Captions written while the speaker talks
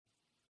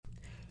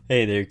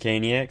Hey there,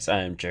 Caniacs.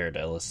 I am Jared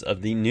Ellis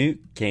of the New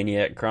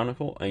Caniac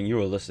Chronicle, and you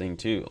are listening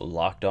to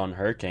Locked On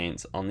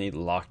Hurricanes on the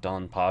Locked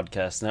On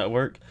Podcast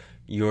Network,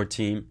 your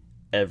team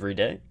every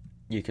day.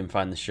 You can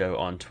find the show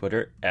on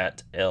Twitter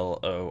at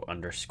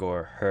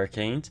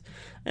LO_Hurricanes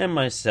and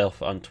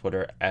myself on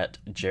Twitter at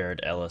Jared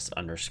Ellis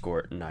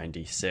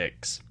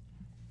 _96.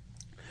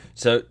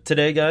 So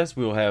today, guys,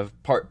 we will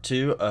have part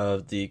 2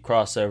 of the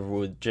crossover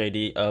with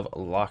JD of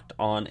Locked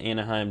On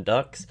Anaheim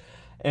Ducks.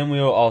 And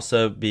we will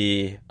also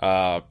be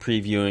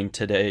previewing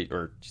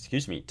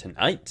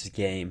tonight's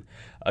game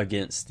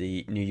against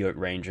the New York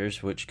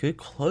Rangers, which could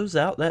close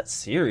out that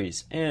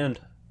series. And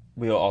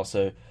we'll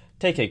also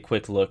take a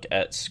quick look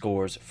at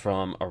scores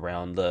from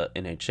around the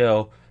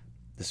NHL,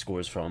 the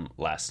scores from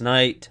last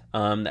night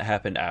that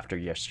happened after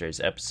yesterday's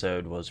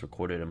episode was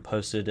recorded and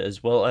posted,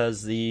 as well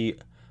as the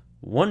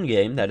one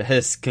game that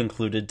has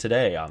concluded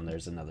today.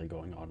 There's another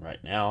going on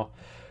right now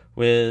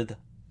with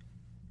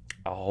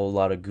a whole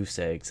lot of goose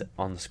eggs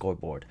on the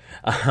scoreboard.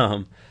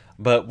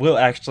 But we'll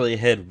actually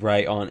head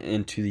right on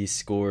into these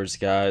scores,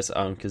 guys,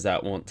 because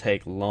that won't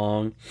take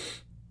long.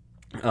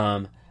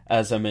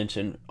 As I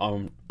mentioned,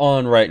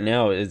 on right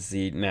now is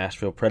the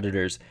Nashville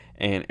Predators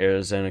and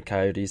Arizona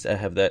Coyotes. I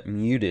have that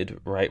muted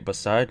right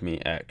beside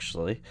me,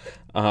 actually.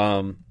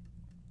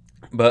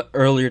 But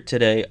earlier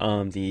today,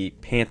 the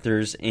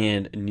Panthers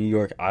and New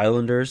York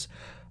Islanders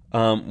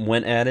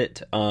went at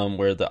it,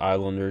 where the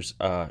Islanders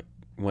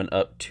went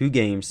up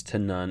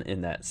 2-0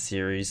 in that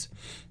series,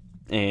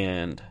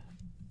 and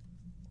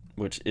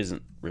which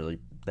isn't really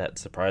that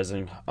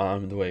surprising,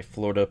 the way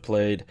Florida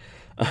played,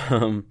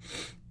 and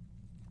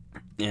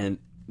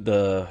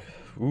the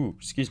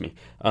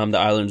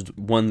Islanders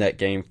won that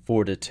game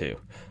 4-2.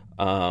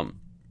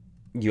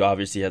 You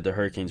obviously had the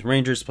Hurricanes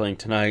Rangers playing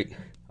tonight.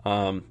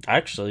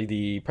 Actually,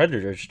 the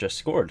Predators just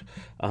scored,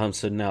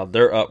 so now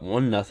they're up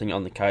 1-0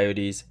 on the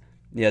Coyotes.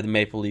 Yeah, the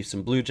Maple Leafs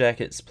and Blue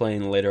Jackets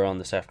playing later on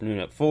this afternoon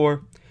at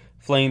 4.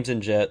 Flames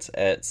and Jets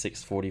at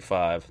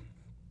 6:45.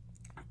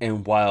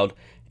 And Wild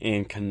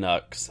and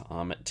Canucks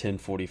at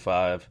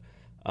 10:45.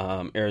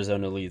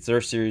 Arizona leads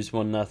their series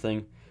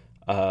 1-0.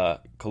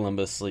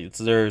 Columbus leads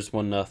theirs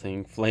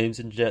 1-0. Flames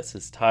and Jets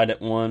is tied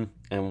at 1.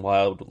 And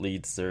Wild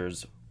leads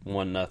theirs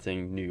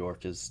 1-0. New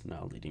York is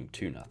now leading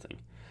 2-0.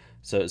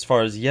 So as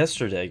far as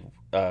yesterday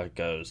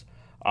goes,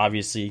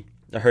 obviously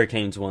the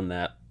Hurricanes won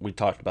that. We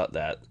talked about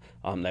that.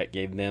 That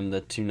gave them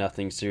the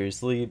 2-0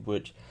 series lead,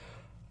 which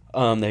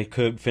they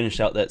could finish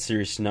out that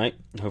series tonight.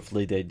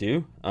 Hopefully they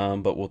do,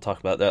 but we'll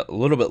talk about that a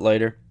little bit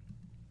later.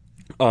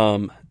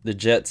 The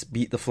Jets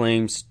beat the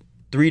Flames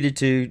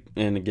 3-2,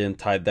 and again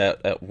tied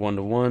that at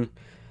 1-1.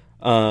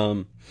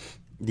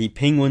 The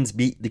Penguins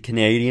beat the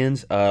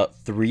Canadiens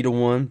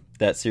 3-1.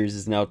 That series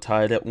is now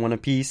tied at 1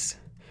 apiece.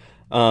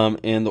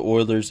 And the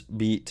Oilers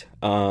beat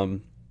the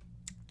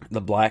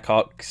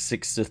Blackhawks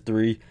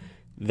 6-3.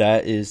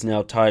 That is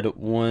now tied at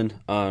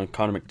 1.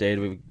 Connor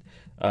McDavid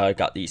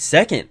got the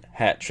second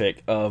hat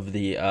trick of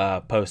the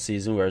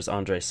postseason, whereas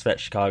Andrei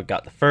Svechnikov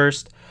got the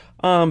first.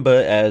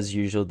 But as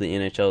usual, the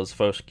NHL is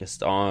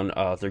focused on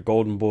their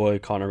golden boy,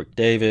 Connor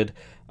McDavid,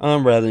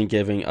 rather than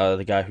giving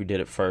the guy who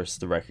did it first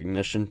the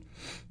recognition.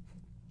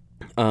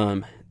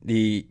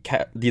 The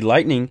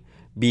Lightning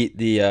beat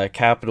the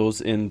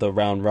Capitals in the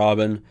round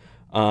robin,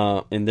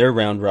 in their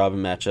round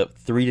robin matchup,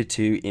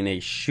 3-2 in a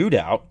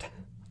shootout.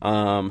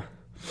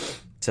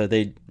 So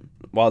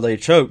while they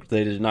choked,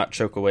 they did not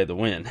choke away the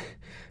win.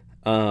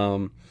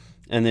 And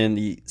then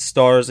the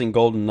Stars and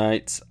Golden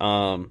Knights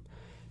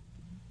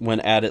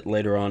went at it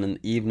later on in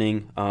the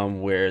evening,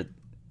 where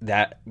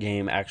that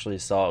game actually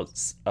saw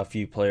a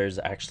few players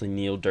actually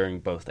kneel during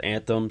both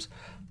anthems,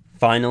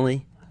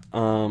 finally.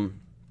 But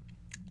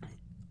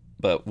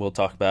we'll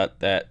talk about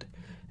that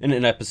in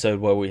an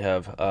episode where we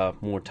have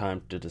more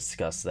time to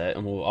discuss that,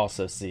 and we'll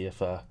also see if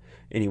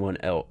anyone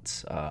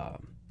else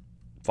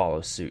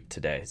follow suit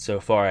today. So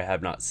far, I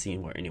have not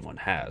seen where anyone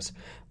has.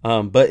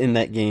 But in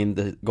that game,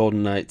 the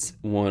Golden Knights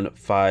won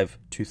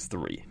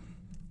 5-3.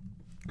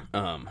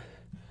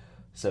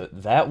 So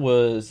that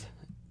was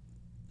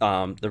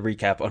the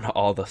recap on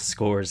all the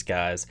scores,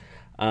 guys.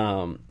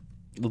 A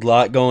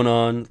lot going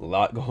on. A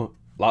lot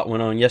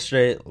went on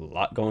yesterday. A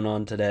lot going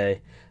on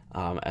today,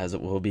 as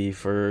it will be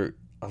for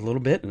a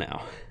little bit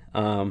now.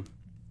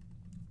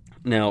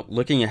 Now,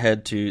 looking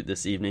ahead to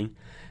this evening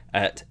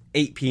at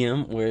 8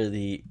 p.m., where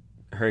the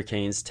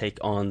Hurricanes take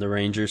on the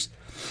Rangers.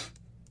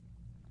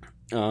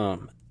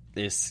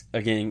 This,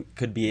 again,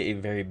 could be a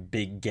very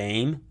big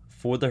game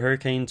for the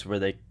Hurricanes, where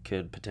they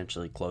could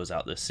potentially close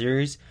out this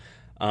series.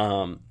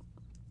 Now,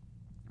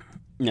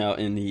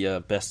 in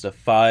the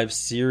best-of-5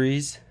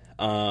 series,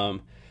 the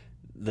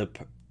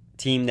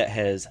team that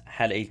has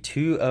had a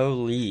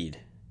 2-0 lead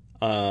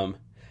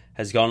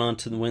has gone on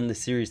to win the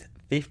series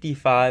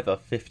 55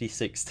 of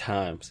 56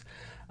 times.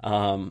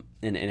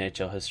 In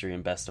NHL history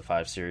in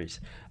best-of-5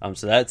 series.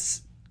 So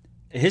that's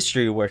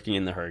history working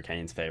in the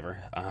Hurricanes'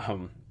 favor,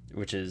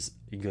 which is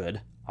good,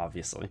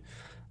 obviously.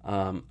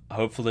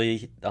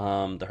 Hopefully,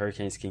 the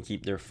Hurricanes can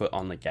keep their foot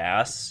on the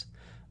gas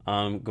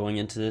going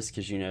into this,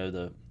 because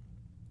the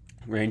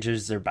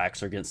Rangers, their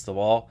backs are against the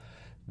wall.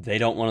 They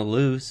don't want to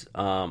lose.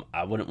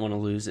 I wouldn't want to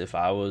lose if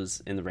I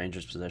was in the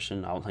Rangers'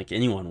 position. I don't think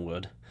anyone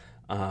would.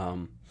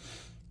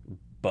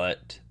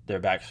 But their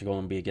backs are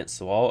going to be against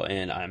the wall,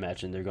 and I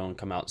imagine they're going to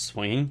come out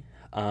swinging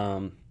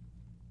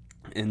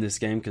in this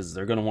game because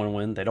they're going to want to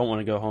win. They don't want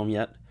to go home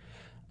yet.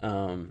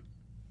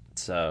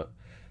 So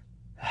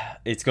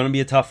it's going to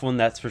be a tough one,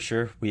 that's for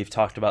sure. We've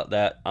talked about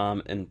that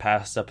in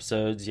past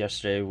episodes,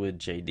 yesterday with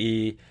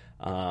JD,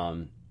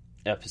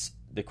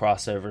 the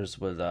crossovers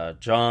with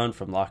John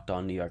from Locked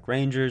On New York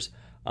Rangers.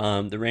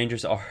 The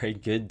Rangers are a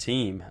good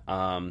team.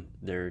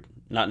 They're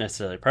not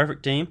necessarily a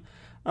perfect team,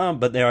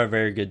 but they are a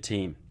very good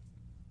team.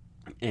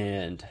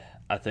 And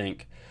I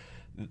think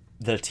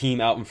the team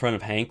out in front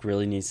of Hank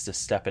really needs to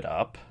step it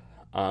up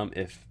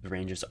if the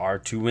Rangers are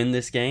to win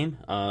this game,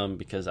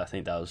 because I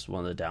think that was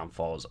one of the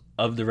downfalls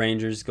of the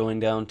Rangers going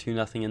down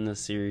 2-0 in this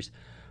series.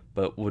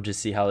 But we'll just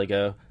see how they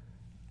go,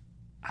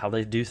 how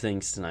they do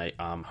things tonight.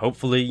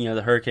 Hopefully,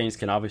 the Hurricanes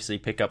can obviously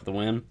pick up the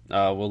win.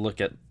 We'll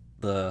look at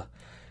the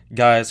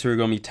guys who are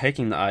going to be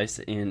taking the ice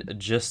in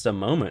just a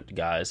moment,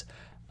 guys.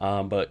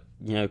 But,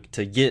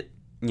 to get,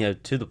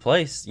 to the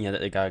place, that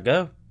they got to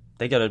go,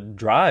 they got to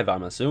drive,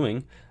 I'm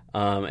assuming.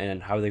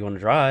 And how are they going to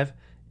drive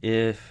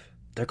if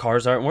their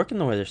cars aren't working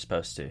the way they're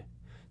supposed to?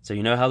 So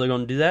how they're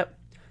going to do that?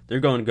 They're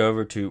going to go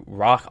over to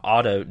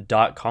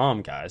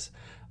rockauto.com, guys,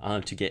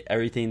 to get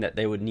everything that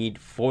they would need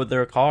for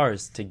their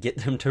cars to get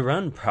them to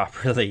run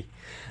properly.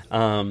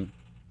 I've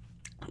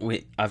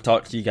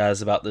talked to you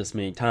guys about this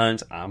many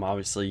times. I'm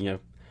obviously,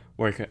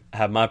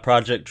 have my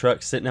project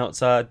truck sitting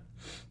outside.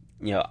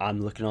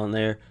 I'm looking on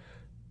there,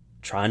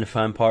 trying to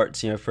find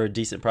parts, for a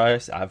decent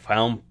price. I've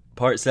found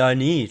parts that I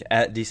need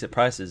at decent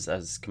prices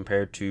as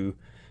compared to,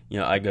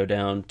 I go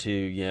down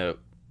to,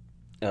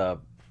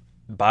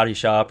 body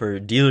shop or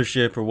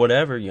dealership or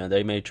whatever,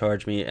 they may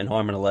charge me an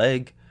arm and a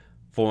leg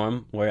for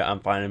them, where I'm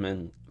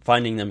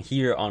finding them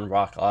here on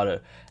Rock Auto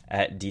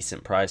at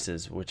decent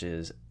prices, which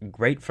is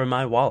great for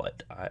my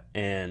wallet.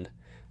 And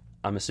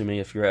I'm assuming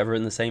if you're ever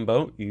in the same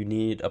boat, you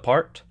need a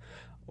part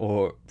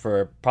or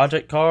for a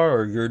project car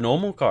or your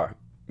normal car,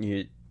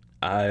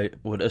 I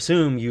would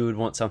assume you would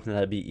want something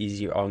that'd be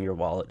easier on your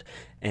wallet,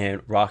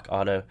 and Rock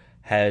Auto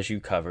has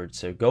you covered.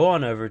 So go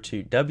on over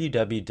to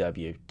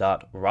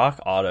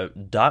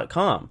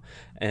www.rockauto.com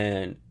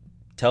and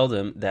tell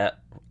them that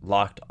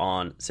Locked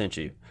On sent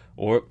you,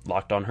 or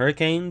Locked On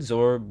Hurricanes,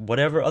 or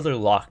whatever other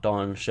Locked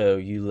On show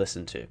you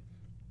listen to.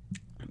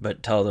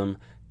 But tell them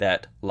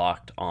that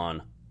Locked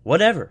On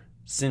whatever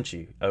sent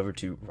you over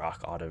to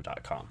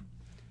rockauto.com.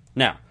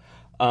 Now,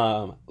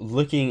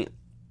 looking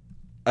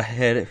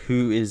ahead,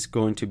 who is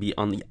going to be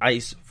on the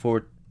ice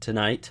for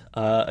tonight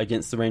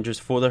against the Rangers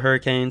for the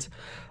Hurricanes,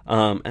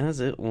 as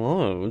it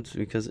loads,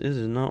 because it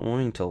is not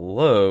wanting to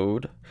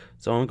load,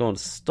 so I'm going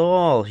to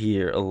stall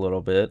here a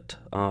little bit.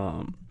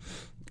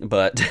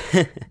 But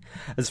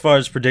as far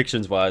as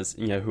predictions wise,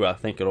 who I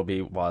think it'll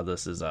be while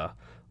this is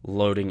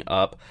loading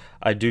up,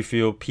 I do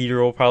feel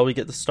Peter will probably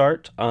get the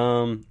start.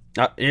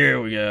 Here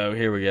we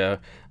go.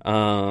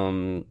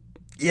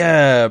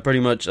 Yeah, pretty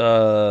much.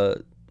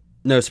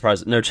 No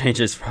surprise, no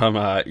changes from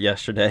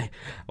yesterday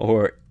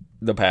or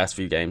the past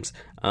few games.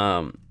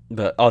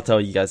 But I'll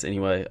tell you guys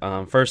anyway.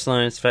 First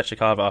line is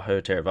Svechnikov, Aho,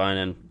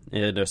 Teravainen.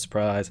 Yeah, no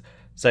surprise.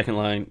 Second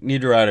line,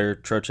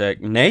 Niederreiter, Trocheck,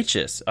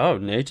 Necas. Oh,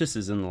 Necas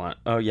is in the line.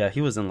 Oh, yeah,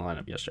 he was in the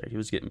lineup yesterday. He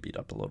was getting beat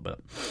up a little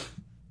bit.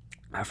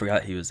 I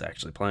forgot he was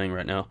actually playing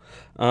right now.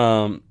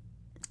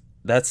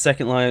 That's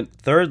second line.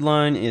 Third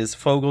line is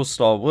Foegele,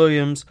 Stahl,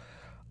 Williams.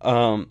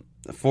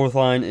 Fourth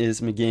line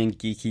is McGinn,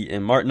 Geekie,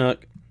 and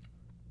Martinuk.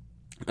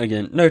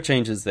 Again, no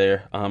changes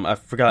there. I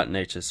forgot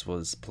Necas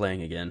was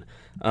playing again.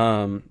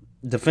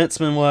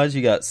 Defenseman-wise,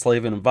 you got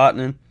Slavin and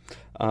Vatanen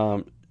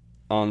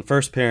on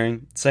first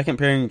pairing. Second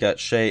pairing, you got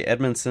Shea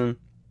Edmondson.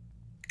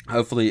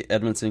 Hopefully,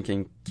 Edmondson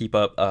can keep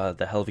up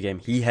the hell of a game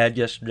he had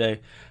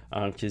yesterday,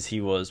 because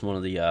he was one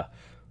of the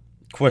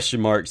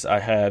question marks I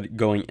had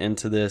going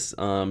into this,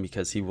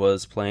 because he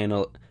wasn't playing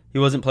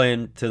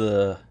to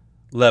the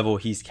level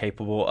he's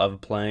capable of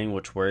playing,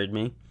 which worried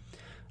me,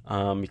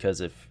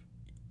 because if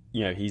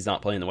he's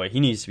not playing the way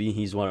he needs to be,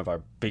 he's one of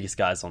our biggest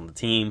guys on the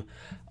team.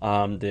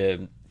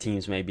 The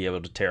teams may be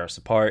able to tear us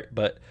apart,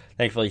 but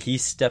thankfully he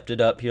stepped it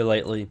up here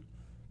lately.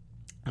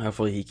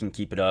 Hopefully he can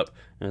keep it up,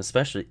 and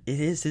especially it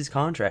is his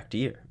contract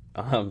year.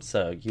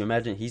 So you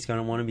imagine he's going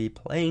to want to be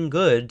playing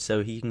good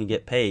so he can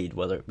get paid,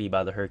 whether it be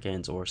by the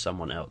Hurricanes or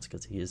someone else,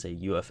 because he is a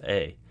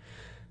UFA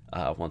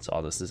once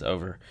all this is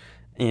over.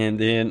 And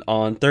then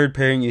on third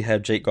pairing, you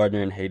have Jake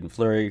Gardiner and Hayden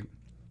Fleury.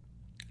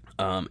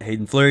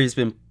 Hayden Fleury has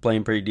been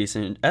playing pretty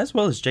decent, as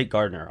well as Jake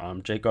Gardiner.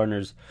 Jake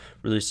Gardner's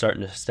really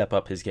starting to step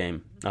up his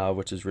game,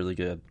 which is really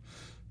good,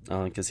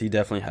 because he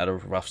definitely had a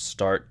rough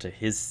start to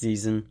his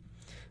season.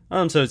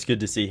 So it's good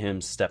to see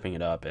him stepping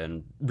it up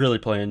and really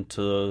playing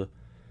to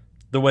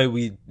the way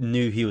we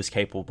knew he was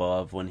capable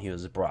of when he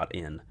was brought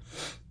in.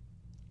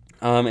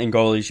 In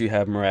goalies, you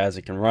have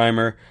Mrazek and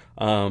Reimer.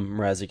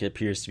 Mrazek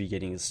appears to be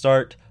getting a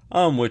start,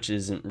 which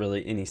isn't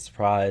really any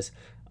surprise.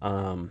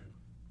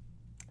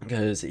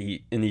 because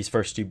he in these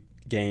first two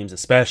games,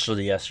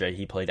 especially yesterday,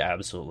 he played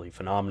absolutely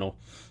phenomenal.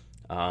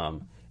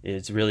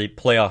 It's really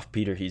playoff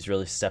Peter. He's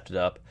really stepped it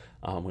up,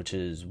 which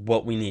is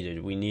what we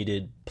needed. We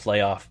needed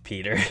playoff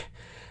Peter,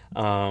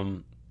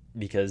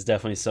 because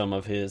definitely some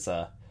of his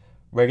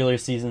regular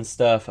season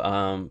stuff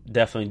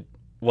definitely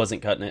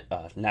wasn't cutting it.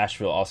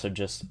 Nashville also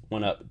just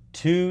went up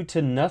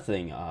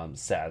 2-0,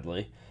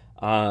 sadly,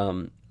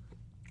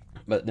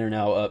 but they're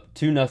now up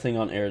 2-0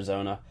 on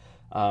Arizona.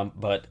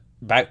 But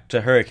back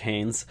to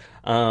Hurricanes.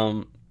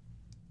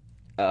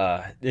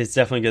 It's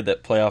definitely good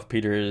that playoff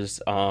Peter is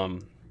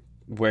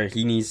where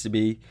he needs to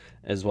be,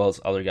 as well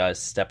as other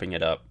guys stepping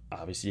it up.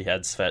 Obviously, you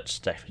had Svet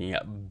stepping it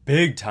up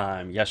big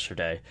time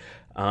yesterday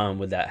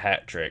with that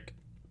hat trick.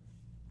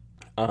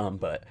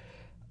 But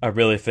I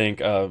really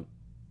think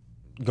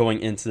going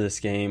into this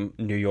game,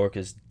 New York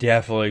is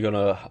definitely going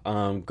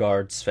to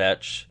guard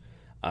Svet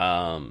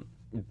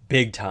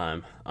big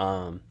time,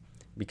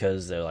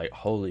 because they're like,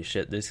 holy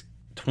shit, this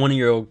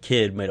 20-year-old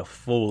kid made a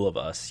fool of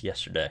us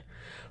yesterday,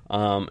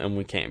 and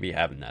we can't be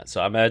having that.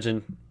 So I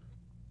imagine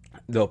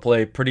they'll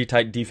play pretty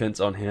tight defense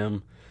on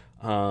him,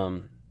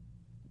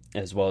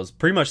 as well as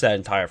pretty much that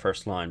entire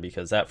first line,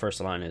 because that first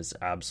line is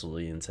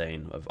absolutely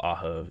insane of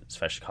Aho,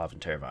 Svechnikov,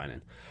 and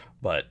Teravainen.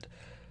 But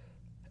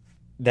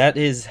that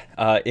is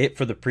it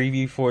for the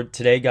preview for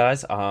today,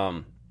 guys.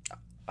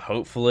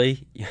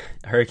 Hopefully,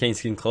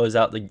 Hurricanes can close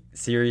out the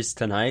series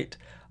tonight.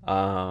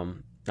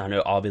 I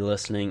know I'll be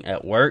listening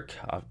at work.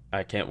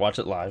 I can't watch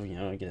it live.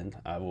 Again,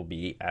 I will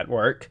be at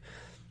work.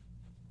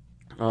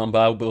 But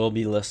I will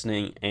be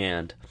listening,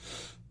 and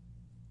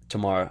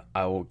tomorrow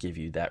I will give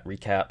you that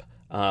recap.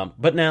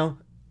 But now,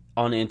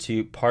 on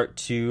into part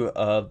 2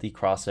 of the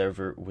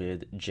crossover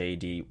with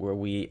JD, where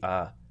we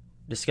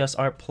discuss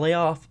our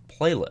playoff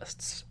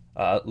playlists.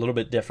 A little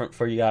bit different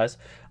for you guys,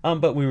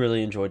 but we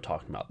really enjoyed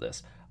talking about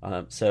this.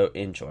 So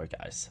enjoy,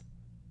 guys.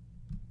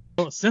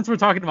 So since we're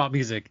talking about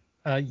music,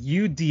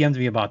 you DM'd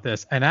me about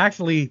this, and I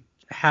actually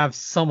have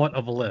somewhat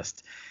of a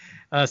list.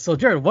 So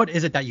Jared, what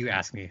is it that you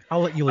asked me?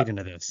 I'll let you lead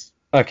into this.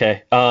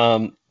 Okay,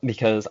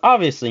 because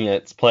obviously,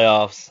 it's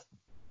playoffs.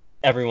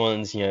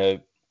 Everyone's,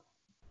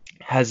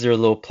 has their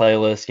little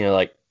playlist,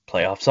 like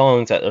playoff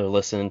songs that they're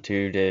listening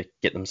to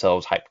get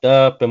themselves hyped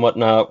up and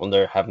whatnot when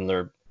they're having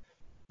their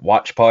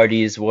watch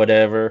parties,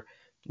 whatever.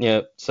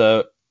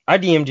 So I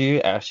DM'd you,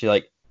 asked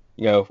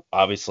you,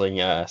 obviously,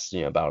 asked,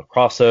 about a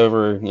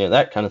crossover,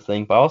 that kind of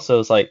thing. But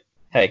also it's like,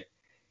 hey,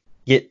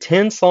 get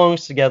 10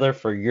 songs together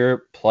for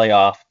your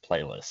playoff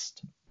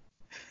playlist.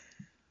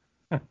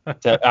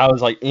 So I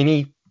was like,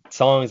 any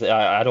songs,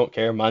 I don't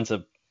care. Mine's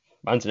an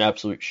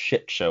absolute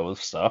shit show of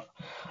stuff,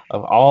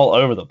 of all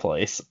over the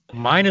place.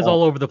 Mine is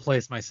all over the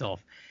place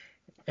myself,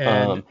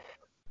 and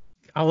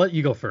I'll let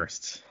you go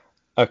first.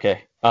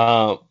 Okay.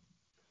 All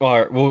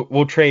right,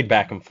 we'll trade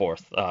back and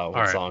forth with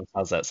right. songs.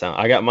 How's that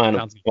sound? I got mine.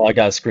 Well, I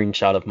got a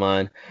screenshot of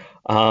mine.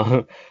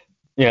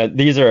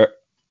 These are.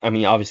 I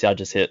mean, obviously, I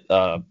just hit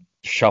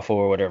shuffle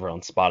or whatever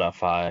on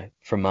Spotify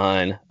for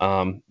mine.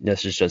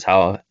 This is just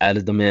how I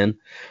added them in.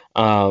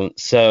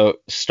 So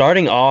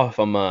starting off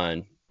on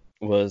mine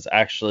was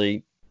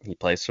actually, he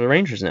plays for the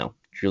Rangers now,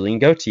 Julien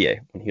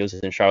Gauthier. When he was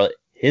in Charlotte,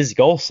 his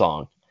goal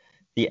song,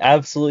 the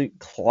absolute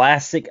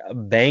classic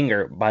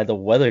banger by the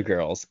Weather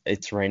Girls,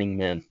 "It's Raining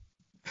Men."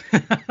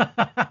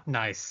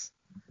 Nice.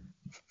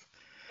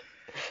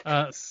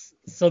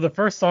 So the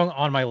first song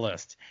on my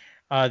list,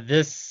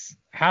 this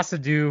has to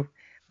do.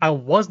 I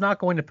was not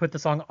going to put the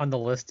song on the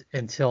list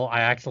until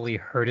I actually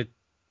heard it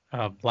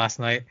last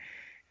night,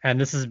 and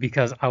this is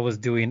because I was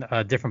doing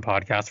a different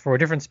podcast for a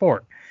different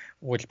sport,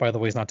 which, by the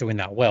way, is not doing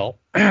that well.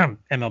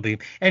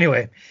 MLB.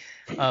 Anyway,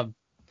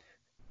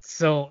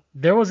 so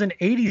there was an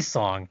 80s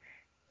song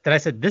that I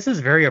said, this is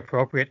very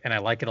appropriate, and I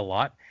like it a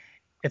lot.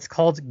 It's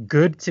called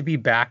 "Good to Be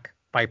Back"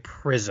 by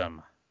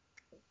Prism.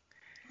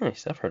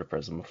 Nice. I've heard of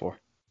Prism before.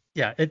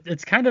 Yeah,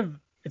 it's kind of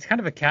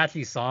a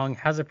catchy song,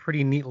 has a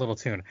pretty neat little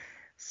tune.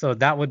 So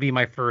that would be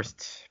my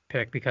first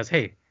pick because,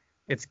 hey,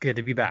 it's good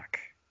to be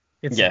back.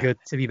 It's good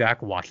to be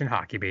back watching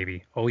hockey,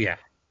 baby. Oh, yeah.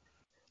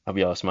 I'll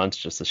be honest, mine's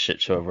just a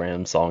shit show of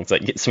random songs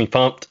that gets me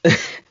pumped.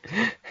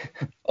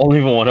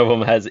 Only one of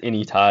them has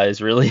any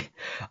ties, really.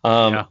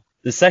 The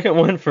second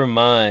one for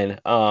mine,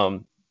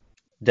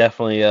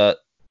 definitely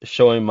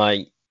showing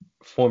my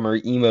former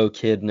emo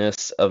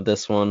kidness of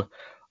this one,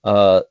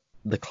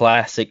 the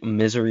classic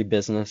 "Misery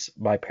Business"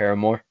 by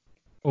Paramore.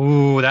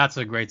 Ooh, that's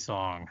a great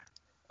song.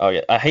 Oh,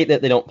 yeah. I hate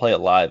that they don't play it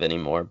live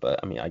anymore,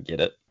 but, I mean, I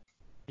get it.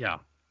 Yeah.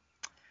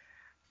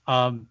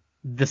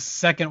 The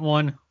second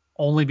one,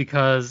 only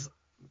because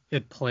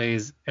it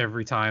plays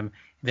every time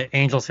the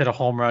Angels hit a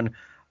home run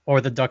or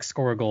the Ducks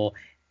score a goal,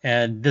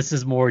 and this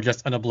is more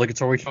just an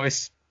obligatory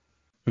choice.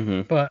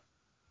 Mm-hmm. But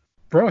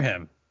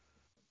Brohim.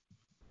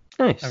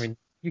 Nice. I mean,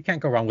 you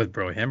can't go wrong with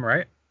Brohim,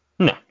 right?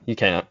 No, you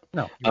can't.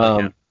 No, you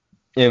really can't.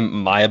 In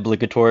my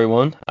obligatory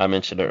one, I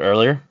mentioned it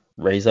earlier,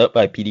 "Raise Up"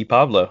 by P.D.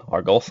 Pablo,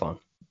 our goal song.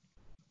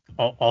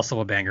 Also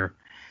a banger.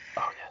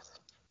 Oh,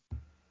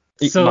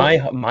 yes. So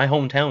my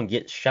hometown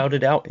gets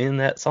shouted out in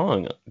that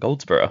song,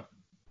 Goldsboro.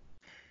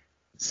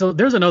 So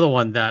there's another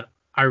one that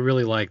I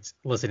really liked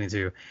listening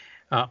to.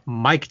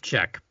 Mic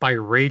Check by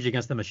Rage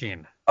Against the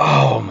Machine.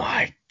 Oh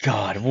my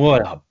God,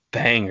 what a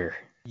banger!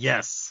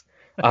 Yes.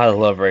 I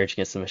love Rage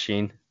Against the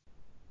Machine.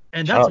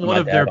 And Shout that's out to one my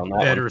of dad their on that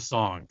one. better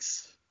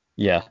songs.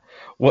 Yeah.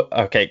 What?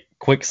 Okay.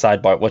 Quick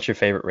sidebar. What's your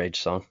favorite Rage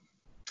song?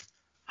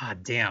 Ah,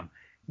 damn.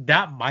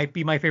 That might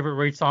be my favorite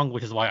Rage song,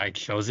 which is why I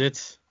chose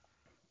it.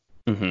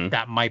 Hmm.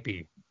 That might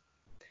be.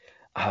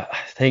 I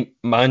think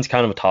mine's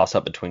kind of a toss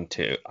up between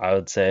two. I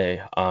would say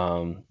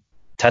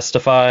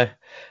Testify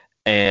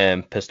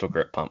and Pistol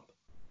Grip Pump.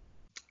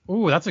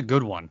 Ooh, that's a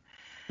good one.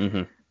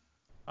 Hmm.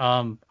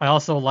 I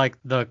also like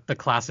the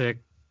classic,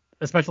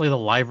 especially the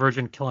live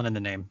version, Killing in the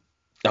Name.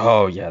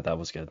 Oh yeah, that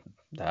was good.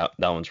 That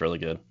one's really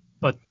good.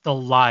 But the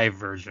live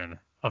version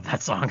of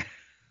that song.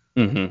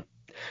 Hmm.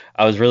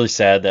 I was really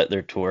sad that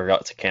their tour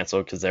got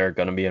canceled because they're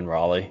going to be in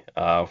Raleigh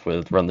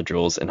with Run the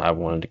Jewels, and I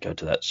wanted to go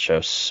to that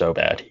show so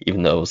bad,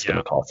 even though it was going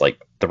Yeah. to cost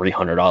like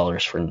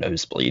 $300 for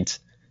nosebleeds.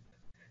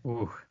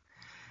 Ooh.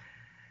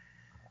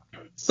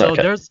 So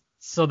Okay.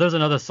 there's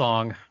another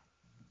song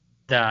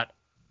that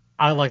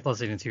I like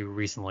listening to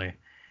recently,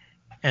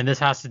 and this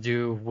has to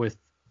do with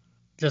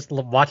just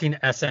watching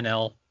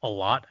SNL a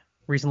lot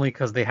recently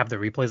because they have the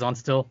replays on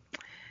still.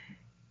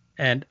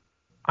 And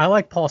I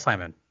like Paul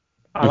Simon.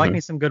 I like Hmm.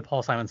 me some good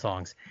Paul Simon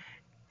songs.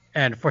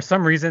 And for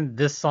some reason,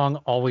 this song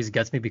always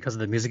gets me because of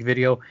the music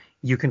video.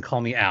 You Can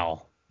Call Me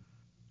Al.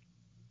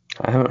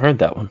 I haven't heard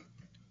that one.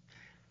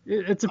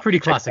 It's a pretty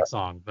Check classic that.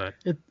 song, but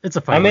it's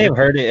a I funny may one. have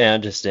heard it and I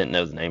just didn't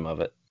know the name of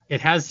it. It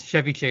has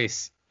Chevy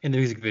Chase in the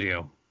music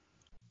video.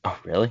 Oh,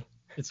 really?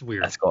 It's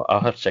weird. That's cool. I'll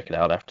have to check it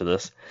out after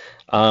this.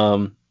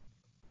 Um,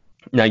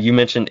 Now you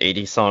mentioned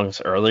 80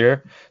 songs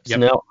earlier, so Yep.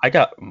 now I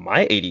got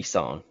my 80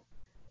 song.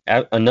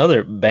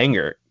 Another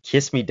banger,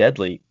 "Kiss Me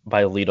Deadly"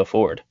 by Lita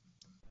Ford.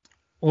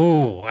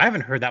 Oh, I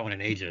haven't heard that one in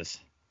ages.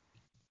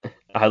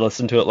 I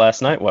listened to it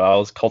last night while I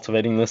was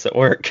cultivating this at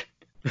work.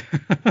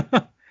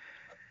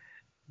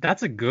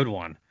 That's a good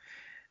one.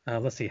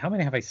 Let's see. How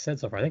many have I said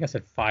so far? I think I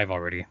said 5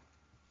 already.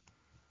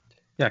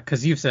 Yeah,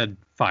 because you've said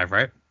 5,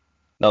 right?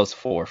 That was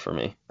 4 for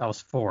me. That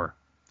was 4.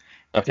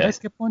 Did I Okay,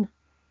 skip one?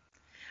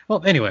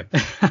 Well, anyway.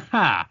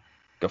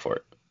 go for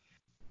it.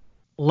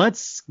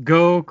 Let's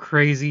Go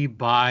Crazy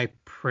by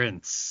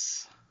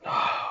Prince.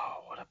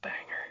 Oh, what a banger.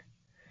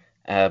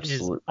 It is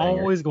Absolute banger.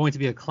 always going to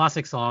be a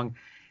classic song,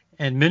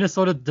 and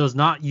Minnesota does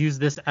not use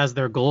this as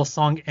their goal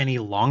song any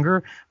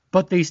longer,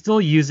 but they still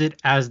use it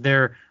as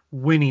their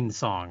winning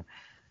song.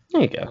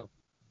 There you go.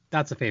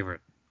 That's a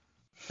favorite.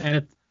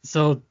 And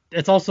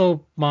it's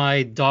also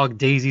my dog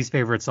Daisy's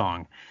favorite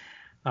song.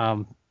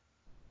 I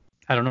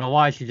don't know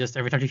why. She just,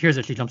 every time she hears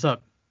it, she jumps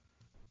up,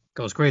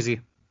 goes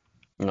crazy.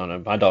 No,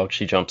 my dog,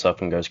 she jumps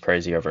up and goes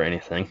crazy over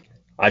anything.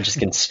 I just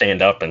can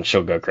stand up and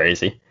she'll go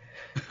crazy.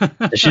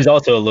 She's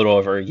also a little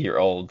over a year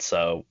old,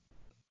 so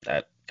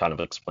that kind of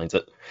explains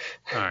it.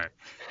 All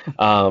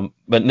right.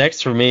 But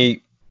next for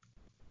me,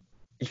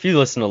 if you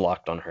listen to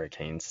Locked on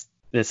Hurricanes,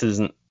 this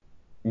isn't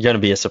going to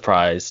be a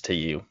surprise to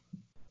you.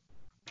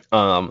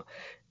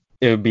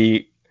 It would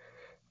be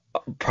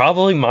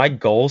probably my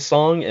goal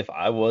song if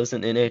I was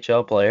an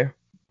NHL player.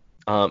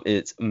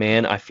 It's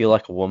 "Man, I Feel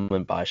Like a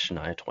Woman" by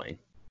Shania Twain.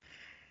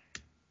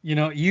 You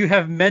know, you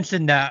have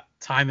mentioned that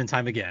time and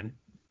time again.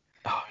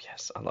 Oh,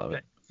 yes, I love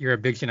it. You're a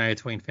big Shania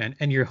Twain fan,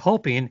 and you're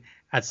hoping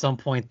at some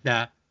point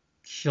that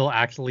she'll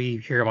actually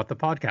hear about the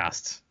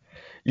podcast.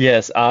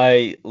 Yes,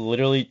 I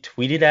literally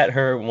tweeted at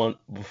her one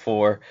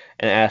before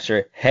and asked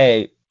her,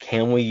 "Hey,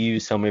 can we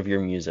use some of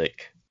your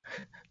music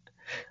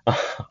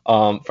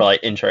for like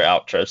intro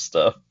outro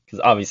stuff? Because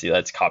obviously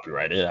that's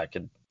copyrighted. I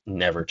could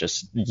never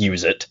just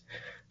use it.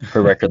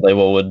 Her record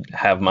label would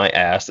have my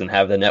ass and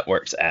have the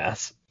network's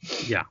ass.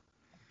 Yeah.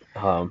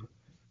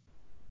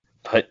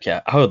 But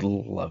yeah, I would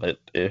love it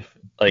if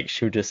like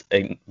she would just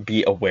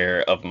be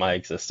aware of my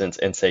existence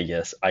and say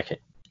yes, I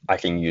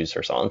can use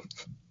her song.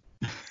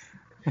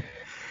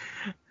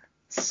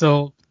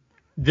 So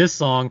this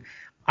song,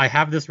 I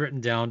have this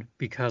written down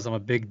because I'm a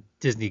big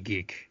Disney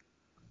geek.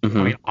 I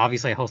Hmm. mean,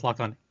 obviously I host Locked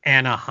on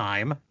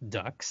Anaheim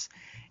Ducks,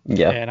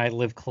 Yeah. and I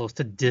live close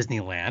to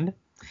Disneyland.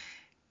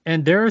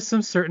 And there are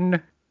some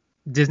certain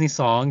Disney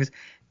songs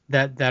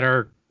that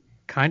are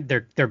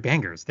they're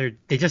bangers. They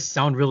just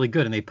sound really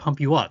good and they pump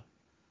you up.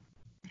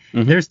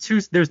 Mhm.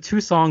 There's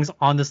two songs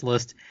on this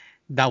list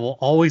that will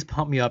always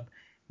pump me up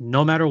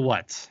no matter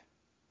what.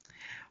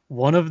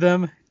 One of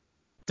them,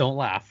 don't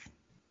laugh,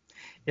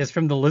 is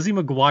from the Lizzie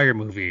McGuire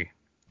movie,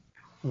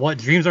 What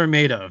Dreams Are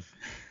Made Of.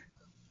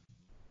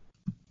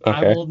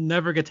 I Okay. will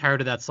never get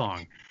tired of that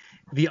song.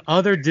 The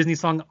other Disney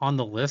song on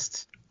the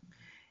list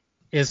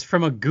is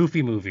from a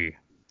Goofy movie,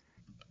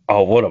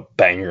 Oh, what a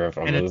banger of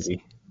a and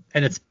movie.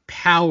 it's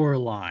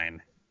Powerline,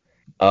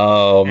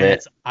 Oh and man.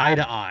 it's Eye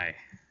to Eye.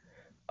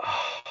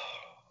 Oh,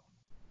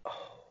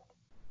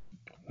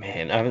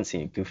 man, I haven't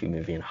seen a Goofy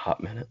movie in a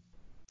hot minute.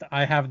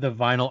 I have the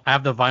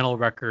vinyl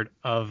record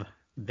of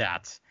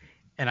that,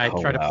 and I Oh,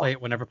 try to wow. play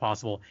it whenever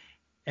possible.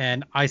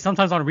 And I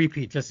sometimes on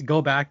repeat just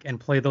go back and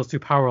play those two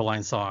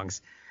Powerline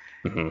songs,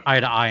 Hmm. Eye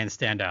to Eye and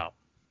Stand Out.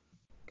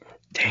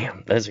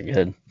 Damn, those are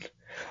good.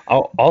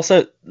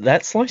 Also,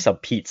 that slice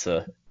of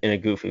pizza in a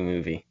Goofy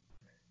movie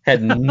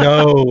had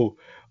no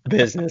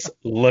business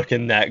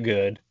looking that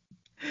good.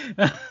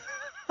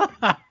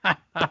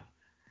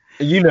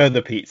 You know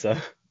the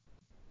pizza.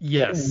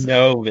 Yes.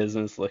 No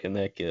business looking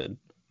that good.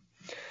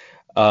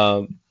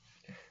 Um,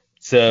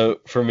 so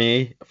for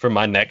me, for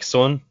my next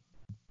one,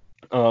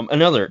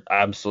 another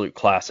absolute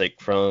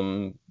classic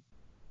from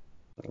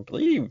I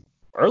believe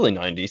early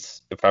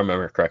 '90s, if I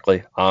remember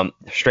correctly.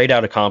 Straight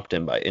Outta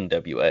Compton by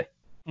NWA.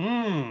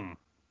 Mm. I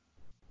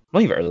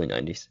believe early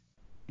 '90s.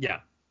 Yeah.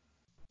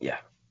 Yeah,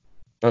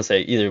 I'll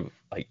say either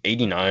like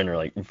 '89 or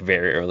like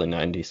very early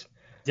 '90s.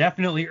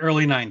 Definitely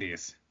early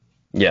 90s.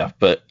 Yeah,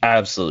 but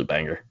absolute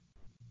banger.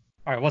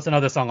 All right, what's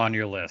another song on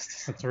your list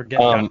since we're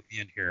getting down Um, to the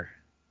end here?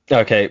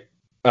 okay.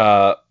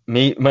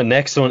 My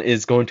next one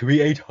is going to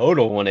be a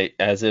total 180,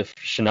 as if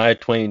Shania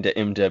Twain to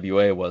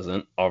MWA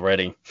wasn't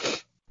already.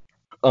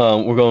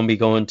 We're going to be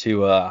going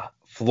to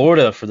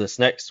Florida for this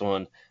next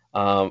one.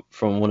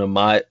 From one of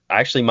my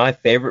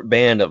favorite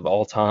band of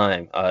all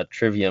time,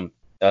 Trivium,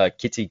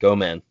 Kitty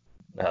Goman.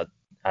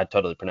 I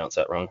totally pronounced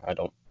that wrong. I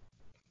don't.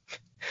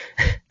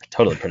 I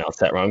totally pronounced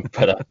that wrong,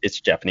 but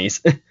it's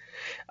Japanese.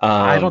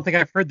 I don't um, think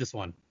I've heard this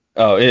one.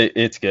 oh,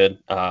 it's good.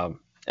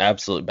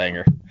 Absolute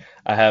banger.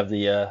 I have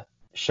the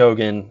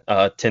Shogun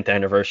 10th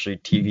anniversary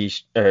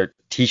or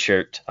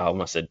T-shirt. I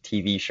almost said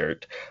TV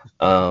shirt.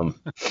 Um,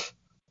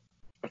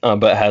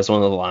 but it has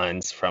one of the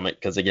lines from it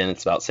because again,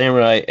 it's about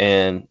samurai,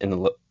 and in the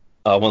one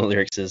of the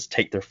lyrics is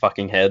 "Take their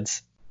fucking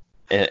heads,"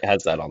 and it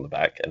has that on the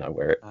back, and I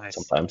wear it Nice.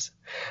 sometimes.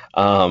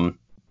 Um,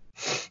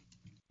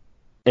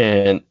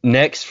 and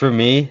next for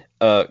me,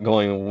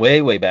 going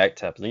way back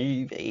to I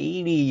believe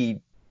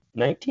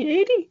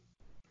 1980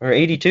 or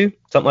 82,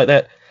 something like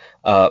that.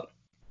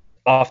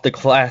 Off the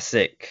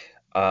classic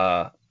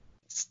album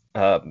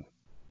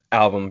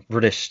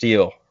British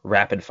Steel,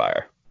 Rapid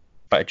Fire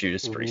by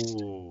Judas Priest.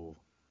 Ooh,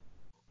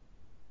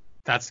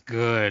 that's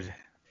good.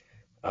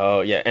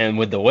 Oh yeah, and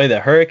with the way the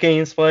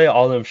Hurricanes play,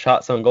 all them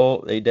shots on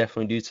goal, they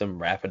definitely do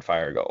some rapid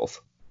fire goals.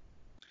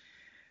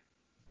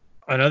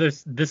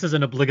 This is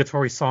an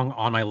obligatory song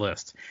on my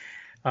list.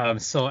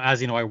 So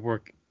as you know, I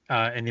work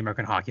in the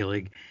American Hockey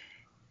League,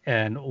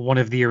 and one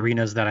of the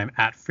arenas that I'm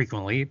at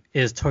frequently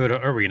is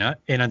Toyota Arena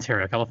in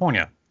Ontario,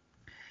 California.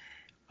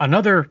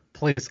 Another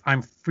place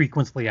I'm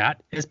frequently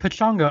at is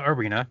Pechanga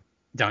Arena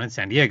down in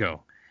San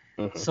Diego.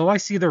 Mm-hmm. So I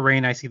see the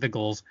rain, I see the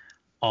goals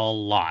a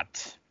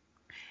lot.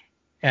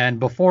 And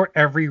before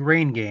every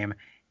rain game,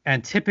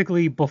 and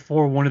typically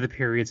before one of the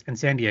periods in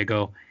San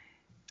Diego,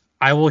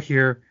 I will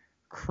hear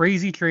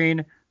Crazy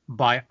Train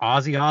by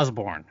Ozzy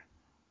Osbourne.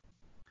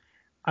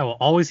 I will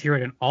always hear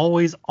it and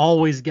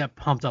always get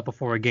pumped up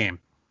before a game.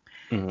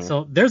 Mm-hmm.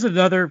 So there's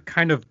another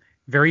kind of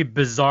very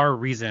bizarre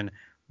reason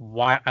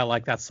why I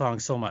like that song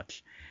so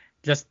much.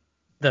 Just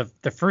the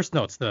first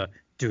notes, the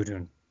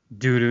doo-doon,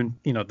 doo-doon,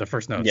 the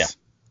first notes.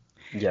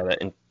 Yeah,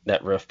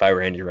 that riff by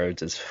Randy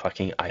Rhoads is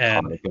fucking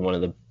iconic and one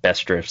of the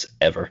best riffs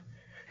ever.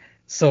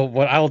 So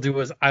what I'll do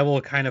is I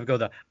will kind of go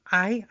the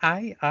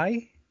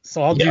I.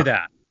 So I'll do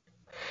that.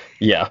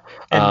 Yeah.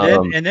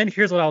 And then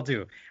here's what I'll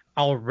do.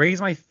 I'll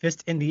raise my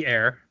fist in the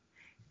air,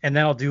 and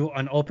then I'll do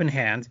an open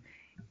hand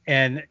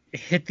and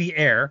hit the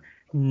air,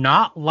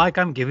 not like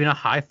I'm giving a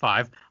high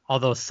five,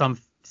 although some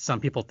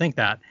people think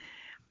that.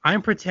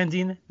 I'm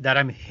pretending that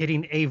I'm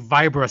hitting a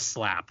vibra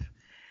slap.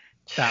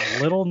 That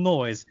little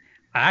noise.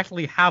 I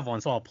actually have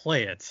one, so I'll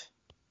play it.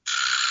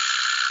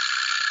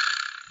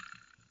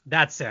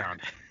 That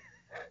sound.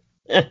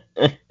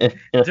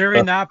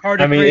 During that part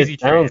of Crazy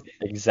Train. It sounds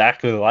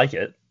exactly like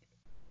it.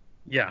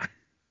 Yeah.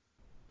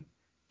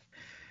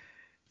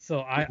 So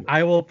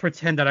I will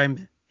pretend that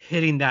I'm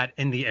hitting that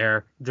in the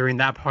air during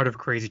that part of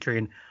Crazy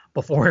Train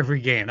before every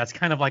game. That's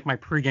kind of like my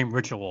pregame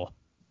ritual.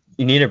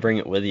 You need to bring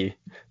it with you.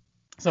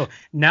 So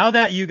now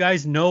that you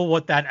guys know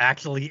what that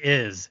actually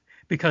is,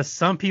 because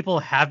some people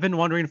have been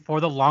wondering for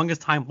the longest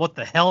time what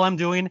the hell I'm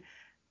doing,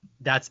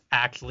 that's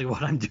actually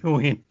what I'm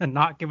doing, and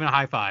not giving a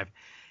high five,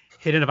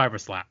 hitting a vibra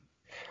slap.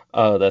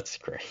 Oh, that's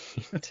great.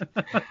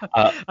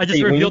 I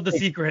just revealed the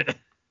secret.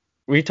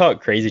 We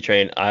talk Crazy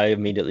Train, I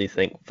immediately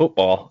think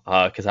football,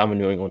 because I'm a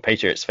New England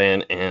Patriots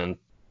fan, and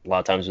a lot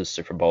of times with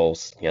Super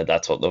Bowls,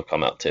 that's what they'll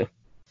come out to.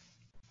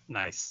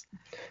 Nice.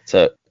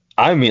 So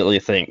I immediately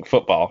think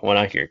football when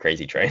I hear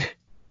Crazy Train.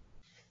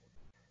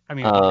 I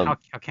mean, how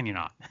can you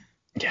not?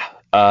 Yeah.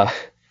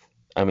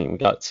 We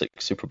got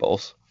 6 Super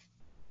Bowls.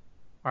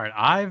 All right,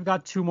 I've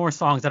got 2 more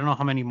songs. I don't know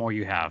how many more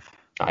you have.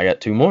 I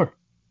got 2 more.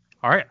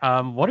 All right.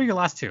 What are your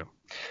last 2?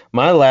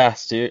 My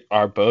last 2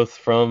 are both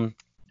from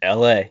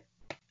LA.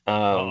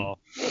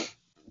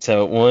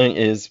 So one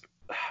is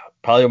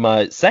probably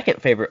my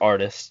second favorite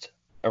artist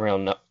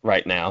around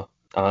right now.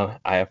 I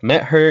have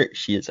met her.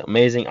 She is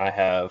amazing. I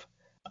have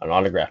an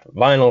autographed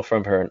vinyl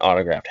from her, an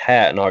autographed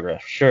hat, an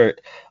autographed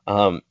shirt.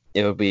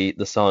 It would be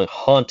the song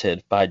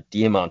 "Haunted" by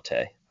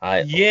Diamante.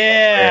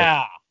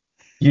 Yeah.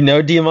 You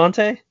know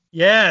Diamante?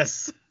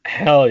 Yes.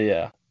 Hell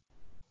yeah.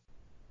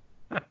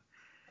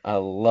 I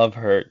love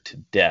her to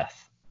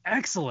death.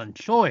 Excellent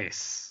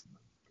choice.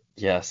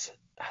 Yes,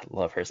 I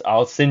love her.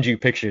 I'll send you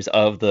pictures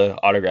of the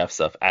autograph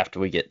stuff after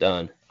we get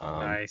done.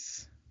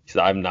 Nice. 'Cause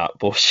I'm not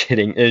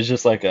bullshitting. It was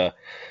just like I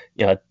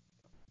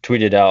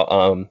tweeted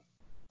out,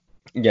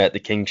 at the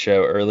King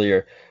show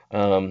earlier,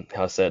 how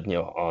I said,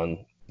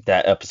 on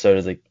that episode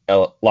of the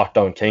Locked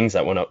On Kings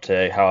that went up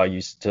today, how I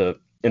used to,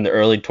 in the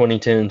early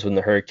 2010s when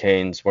the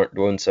Hurricanes weren't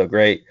doing so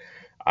great,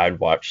 I'd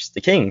watch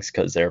the Kings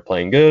because they were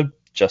playing good.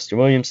 Justin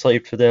Williams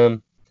played for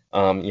them.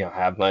 I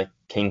have my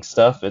King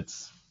stuff.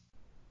 It's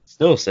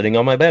still sitting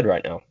on my bed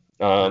right now.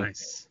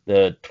 Nice.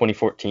 The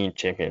 2014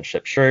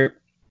 championship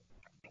shirt,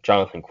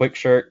 Jonathan Quick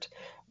shirt,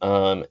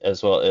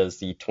 as well as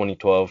the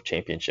 2012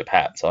 championship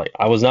hat. So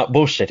I was not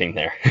bullshitting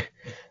there.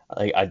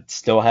 I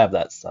still have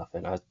that stuff,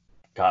 and I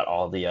got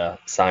all the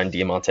signed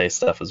Diamante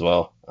stuff as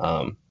well.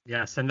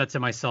 Yeah, send that to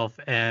myself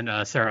and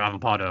Sarah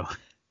Avampado.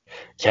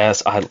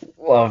 Yes, I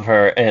love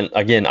her. And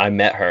again, I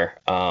met her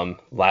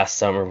last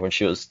summer when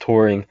she was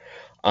touring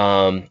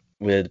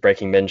with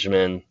Breaking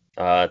Benjamin,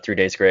 3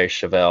 Days Grace,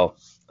 Chevelle,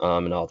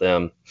 and all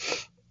them.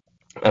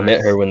 I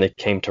met her when they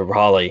came to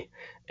Raleigh,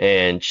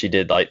 and she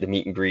did like the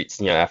meet and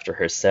greets, after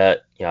her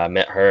set. I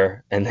met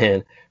her, and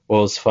then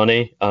what was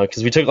funny,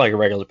 because we took like a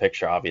regular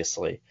picture,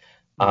 obviously.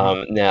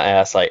 And then I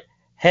asked like,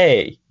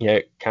 hey,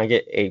 can I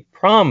get a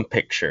prom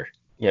picture?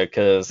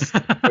 Because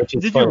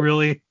Did you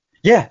really?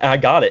 Yeah, I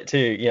got it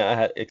too. I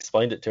had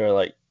explained it to her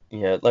like,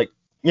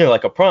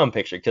 like a prom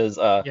picture, because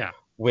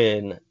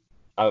when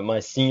my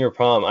senior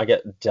prom, I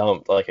got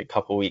dumped like a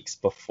couple weeks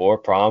before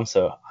prom,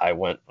 so I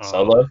went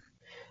solo.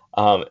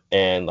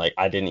 And like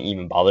I didn't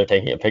even bother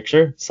taking a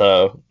picture.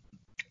 So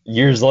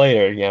years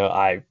later,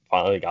 I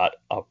finally got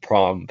a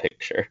prom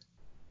picture.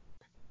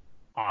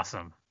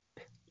 Awesome.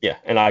 Yeah,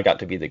 and I got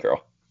to be the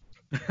girl.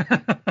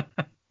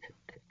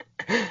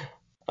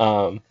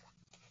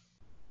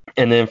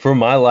 And then for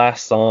my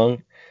last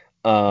song,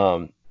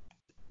 an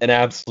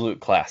absolute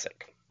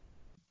classic.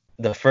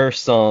 The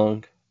first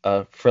song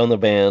from the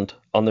band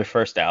on their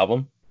first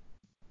album,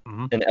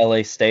 an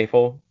LA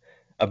staple,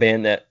 a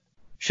band that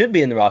should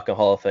be in the Rock and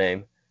Hall of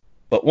Fame,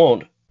 but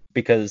won't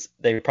because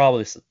they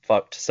probably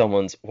fucked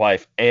someone's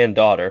wife and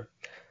daughter.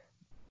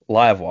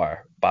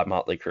 Livewire by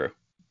Motley Crue.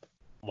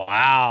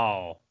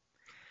 Wow.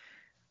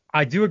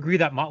 I do agree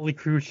that Motley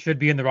Crue should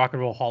be in the Rock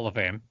and Roll Hall of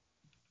Fame.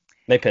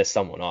 They pissed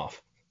someone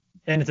off.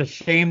 And it's a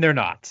shame they're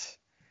not.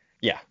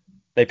 Yeah,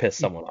 they pissed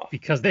someone off.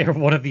 Because they are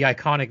one of the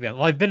iconic bands.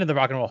 Well, I've been in the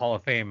Rock and Roll Hall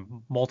of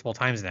Fame multiple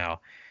times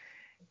now.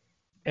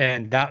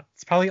 And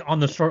that's probably on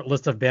the short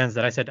list of bands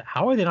that I said,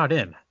 how are they not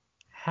in?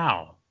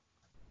 How?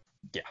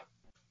 Yeah.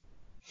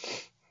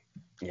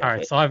 All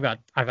right, so I've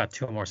got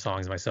two more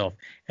songs myself.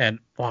 And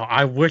wow,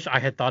 I wish I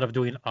had thought of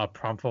doing a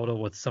prom photo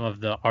with some of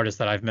the artists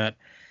that I've met.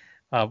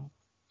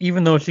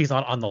 Even though she's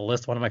not on the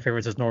list, one of my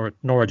favorites is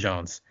Nora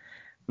Jones.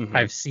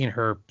 I've seen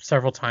her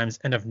several times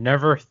and have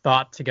never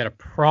thought to get a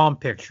prom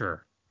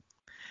picture.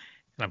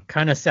 And I'm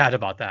kind of sad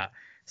about that.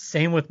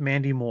 Same with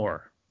Mandy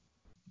Moore.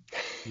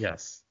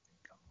 Yes.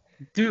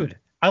 Dude,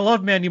 I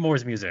love Mandy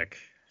Moore's music.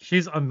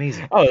 She's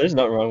amazing. Oh, there's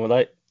nothing wrong with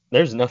that.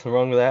 There's nothing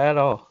wrong with that at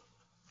all.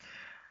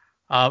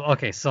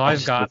 Okay, so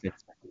I've got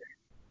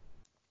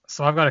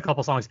a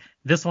couple songs.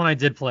 This one I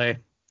did play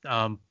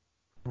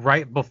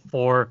right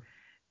before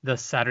the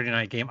Saturday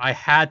night game. I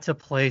had to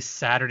play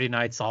Saturday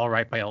Night's All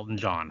Right by Elton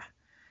John.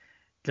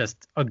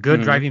 Just a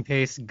good driving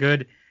pace,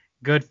 good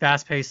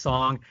fast-paced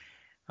song.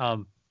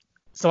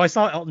 So I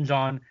saw Elton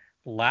John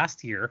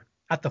last year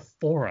at the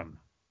Forum.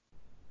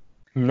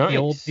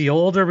 Nice. The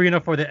old arena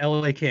for the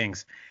LA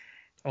Kings.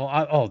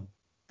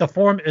 The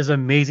Forum is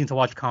amazing to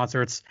watch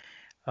concerts.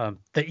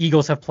 The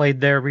Eagles have played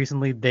there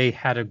recently. They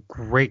had a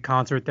great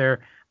concert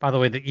there. By the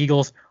way, the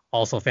Eagles,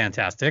 also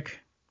fantastic.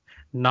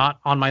 Not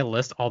on my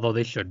list, although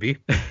they should be.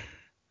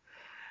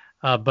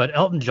 But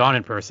Elton John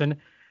in person,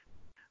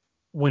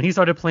 when he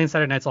started playing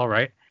Saturday Night's All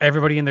Right,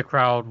 everybody in the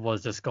crowd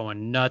was just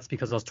going nuts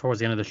because it was towards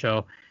the end of the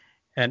show.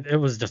 And it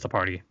was just a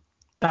party.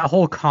 That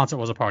whole concert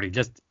was a party.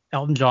 Just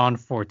Elton John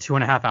for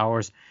 2.5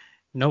 hours.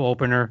 No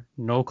opener,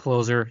 no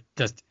closer.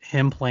 Just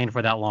him playing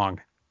for that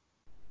long.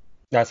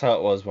 That's how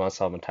it was when I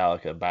saw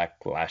Metallica back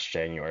last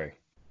January.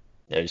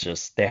 It was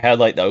just, they had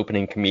like the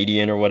opening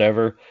comedian or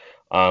whatever,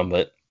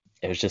 but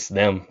it was just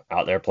them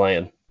out there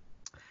playing.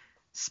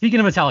 Speaking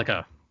of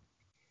Metallica,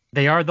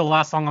 they are the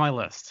last song on my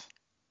list.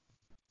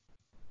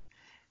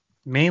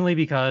 Mainly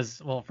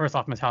because, well, first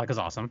off, Metallica's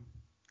awesome.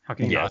 How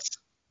can you not?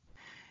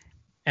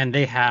 And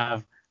they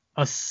have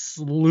a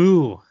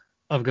slew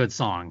of good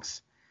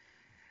songs.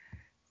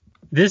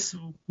 This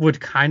would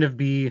kind of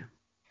be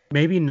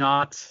maybe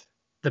not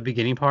the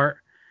beginning part,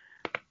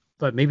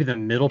 but maybe the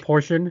middle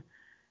portion.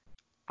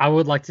 I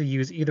would like to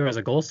use either as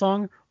a goal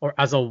song or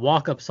as a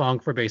walk-up song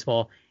for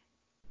baseball.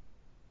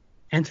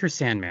 Enter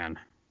Sandman.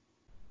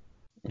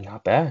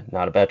 Not bad.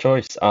 Not a bad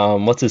choice.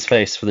 What's his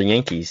face for the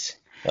Yankees?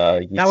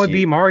 That would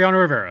be Mariano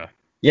Rivera.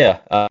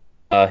 Yeah.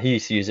 He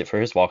used to use it for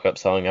his walk-up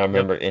song. I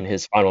remember in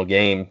his final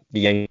game,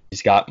 the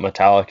Yankees got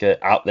Metallica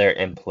out there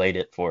and played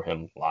it for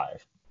him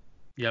live.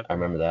 Yep. I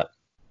remember that.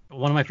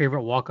 one of my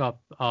favorite walk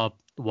up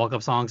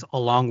songs,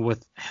 along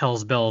with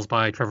Hell's Bells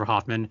by Trevor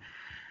Hoffman,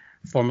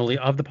 formerly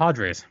of the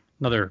Padres.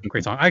 Another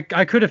great song. I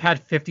could have had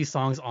 50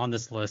 songs on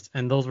this list,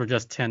 and those were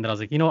just 10 that I was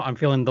like, I'm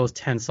feeling those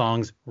 10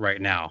 songs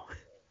right now.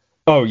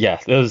 Oh yeah,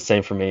 it was the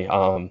same for me.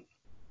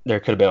 There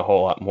could have been a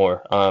whole lot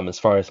more. As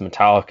far as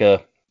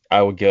Metallica,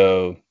 I would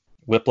go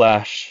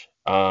Whiplash,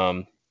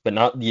 but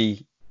not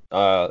the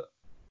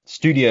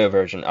studio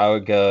version. I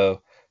would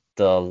go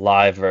the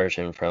live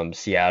version from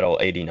Seattle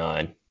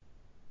 '89.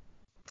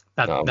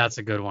 That's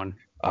a good one.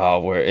 I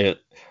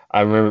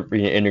remember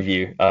reading an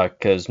interview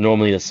because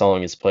normally the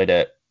song is played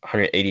at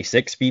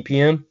 186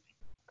 BPM.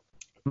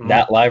 Mhm.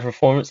 That live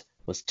performance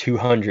was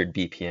 200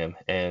 BPM,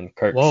 and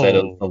Kirk said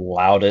it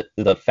was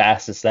the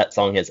fastest that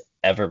song has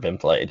ever been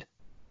played.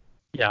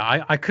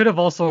 Yeah, I could have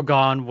also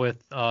gone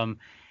with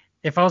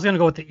if I was gonna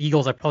go with the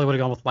Eagles, I probably would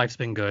have gone with Life's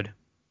Been Good.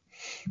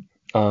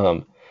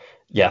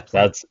 Yeah,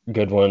 that's a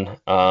good one.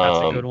 That's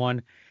a good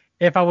one.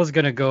 If I was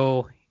gonna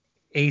go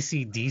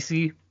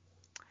AC/DC,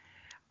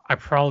 I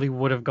probably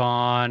would have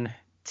gone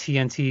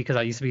TNT because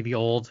that used to be the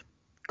old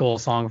goal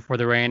song for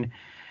the Rain.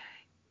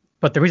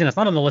 But the reason it's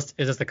not on the list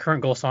is it's the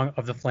current goal song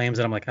of the Flames,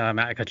 and I'm like,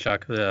 Matt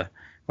Kachuk,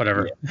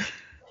 whatever. Yeah.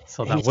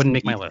 So that wouldn't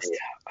make my list.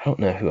 I don't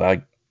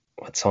know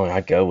what song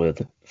I'd go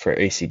with for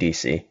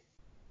AC/DC.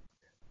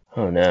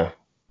 Oh no,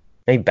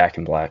 maybe Back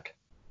in Black.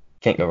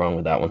 Can't go wrong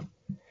with that one.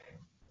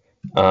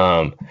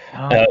 I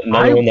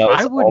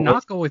would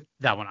not go with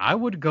that one. I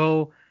would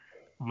go.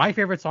 My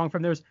favorite song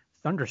from there is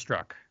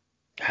Thunderstruck.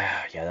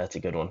 Yeah, that's a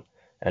good one.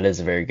 That is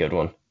a very good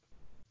one.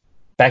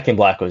 Back in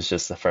Black was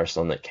just the first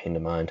one that came to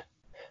mind.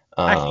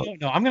 Actually,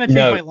 no, I'm gonna change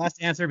my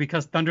last answer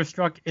because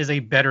Thunderstruck is a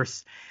better.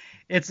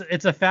 It's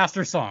a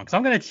faster song, so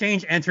I'm gonna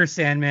change Enter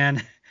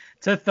Sandman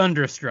to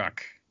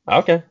Thunderstruck.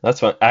 Okay, that's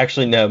fine.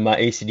 Actually, no, my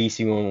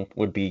AC/DC one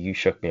would be You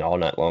Shook Me All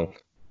Night Long.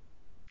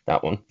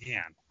 That one.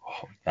 Yeah.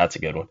 Oh, that's a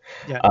good one.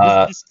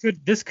 Yeah,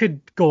 this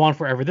could go on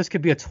forever. This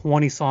could be a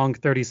 20 song,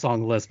 30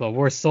 song list, but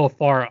we're so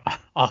far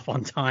off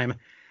on time.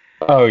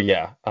 Oh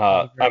yeah,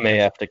 I may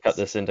have to cut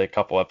this into a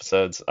couple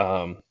episodes.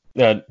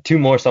 Two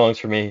more songs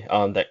for me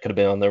that could have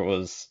been on there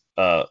was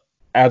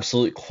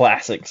absolute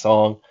classic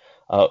song,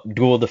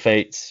 Duel of the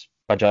Fates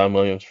by John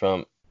Williams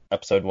from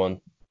episode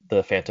 1,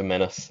 The Phantom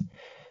Menace.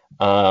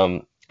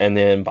 And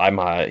then by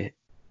my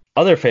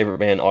other favorite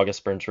band,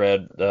 August Burns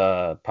Red,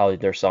 probably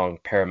their song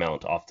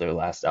Paramount off their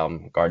last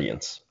album,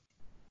 Guardians.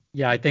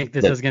 Yeah, I think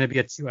this is going to be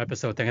a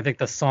 2-episode thing. I think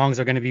the songs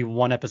are going to be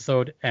 1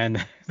 episode,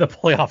 and the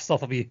playoff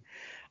stuff will be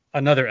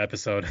another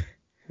episode.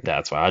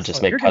 That's why I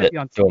just cut it,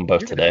 do them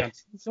both today. On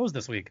 2 shows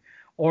this week.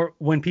 Or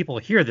when people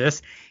hear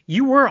this,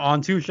 you were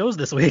on 2 shows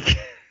this week.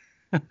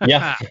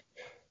 Yeah.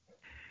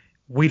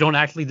 We don't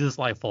actually do this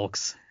live,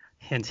 folks.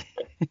 Hint.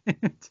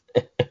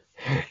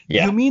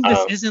 Yeah. You mean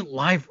this isn't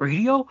live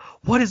radio?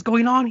 What is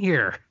going on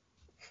here?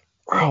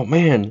 Oh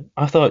man,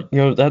 I thought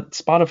that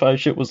Spotify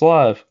shit was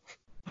live.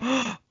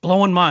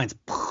 Blowing minds.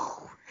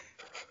 Oh,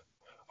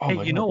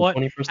 hey, you know what?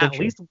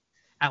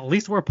 At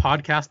least we're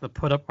podcasts that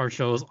put up our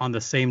shows on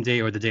the same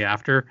day or the day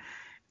after.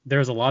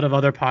 There's a lot of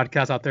other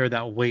podcasts out there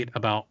that wait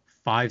about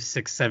 5,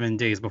 6, 7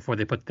 days before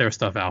they put their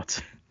stuff out.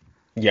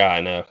 Yeah,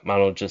 I know. Mine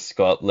will just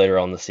go up later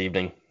on this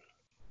evening.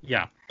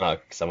 Yeah.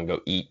 Because I'm gonna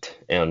go eat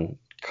and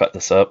cut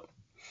this up.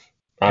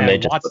 I may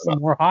just watch some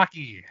more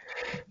hockey.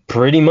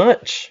 Pretty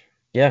much.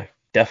 Yeah,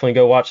 definitely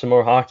go watch some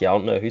more hockey. I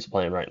don't know who's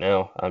playing right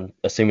now. I'm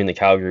assuming the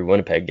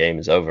Calgary-Winnipeg game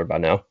is over by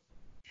now.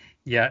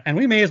 Yeah, and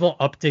we may as well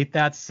update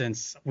that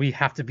since we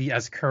have to be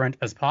as current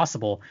as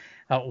possible.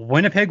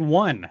 Winnipeg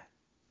won.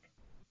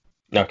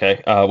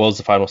 Okay. What was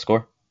the final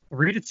score?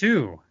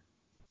 3-2.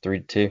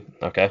 3-2.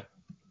 Okay.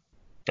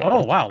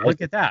 Oh wow!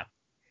 Look at that.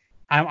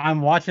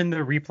 I'm watching the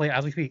replay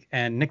as we speak,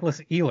 and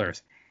Nicholas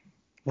Ehlers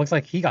looks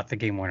like he got the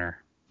game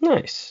winner.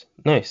 Nice.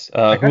 Who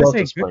else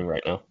is playing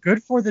right now?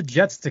 Good for the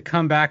Jets to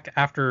come back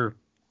after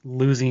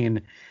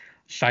losing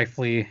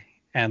Scheifele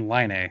and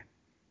Laine.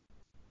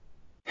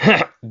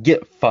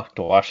 Get fucked,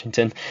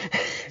 Washington.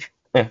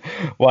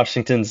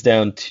 Washington's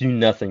down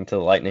 2-0 to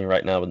the Lightning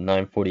right now with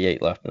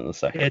 9:48 left in the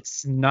second.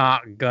 It's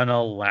not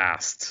gonna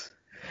last.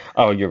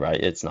 Oh, you're right.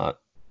 It's not.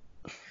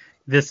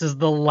 This is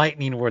the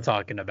Lightning we're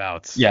talking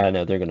about. Yeah, I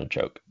know. They're gonna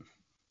choke.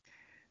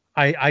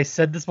 I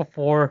said this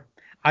before.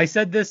 I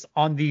said this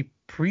on the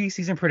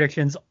preseason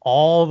predictions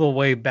all the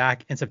way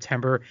back in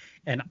September,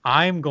 and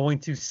I'm going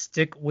to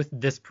stick with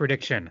this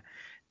prediction.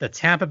 The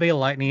Tampa Bay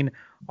Lightning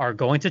are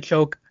going to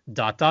choke ...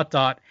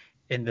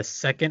 in the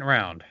second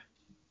round.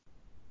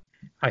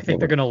 I think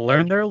they're going to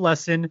learn their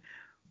lesson,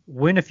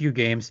 win a few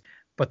games,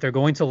 but they're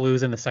going to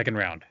lose in the second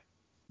round.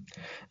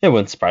 It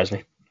wouldn't surprise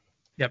me.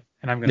 Yep,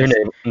 and I'm going to...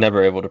 They're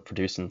never able to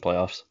produce in the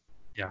playoffs.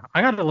 Yeah,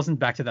 I got to listen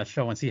back to that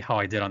show and see how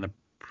I did on the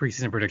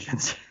preseason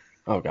predictions.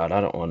 Oh, God,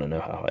 I don't want to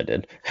know how I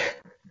did.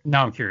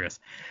 Now I'm curious.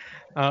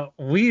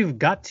 We've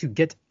got to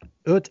get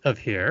out of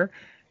here.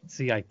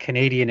 See, I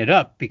Canadian it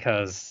up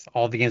because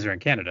all the games are in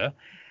Canada.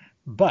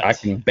 But I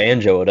can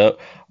banjo it up.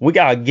 We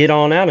got to get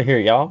on out of here,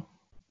 y'all.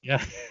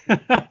 Yeah.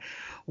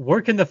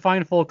 Where can the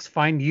fine folks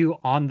find you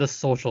on the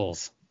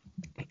socials?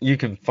 You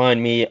can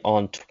find me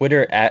on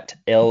Twitter at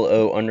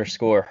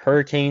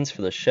LO_Hurricanes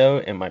for the show,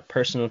 and my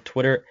personal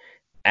Twitter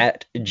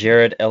at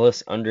Jared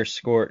Ellis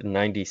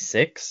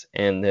 _96.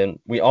 And then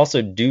we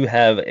also do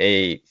have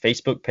a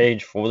Facebook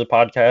page for the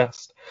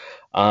podcast.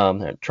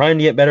 I'm trying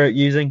to get better at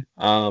using.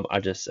 I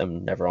just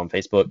am never on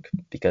Facebook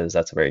because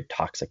that's a very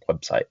toxic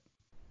website.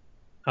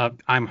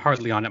 I'm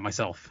hardly on it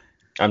myself.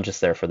 I'm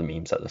just there for the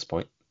memes at this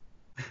point.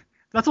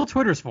 That's what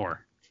Twitter's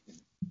for.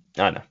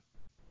 I know.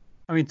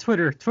 I mean,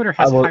 Twitter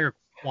has higher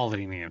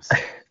quality memes.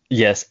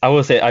 Yes, I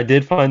will say I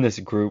did find this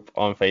group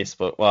on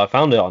Facebook. Well, I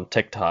found it on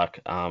TikTok.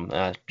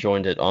 I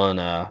joined it on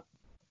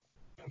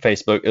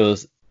Facebook. It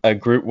was a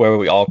group where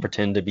we all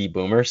pretend to be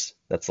boomers.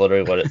 That's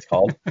literally what it's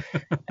called.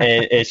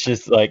 And it's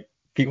just like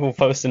people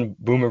posting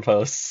boomer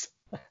posts.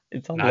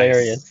 It's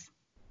hilarious.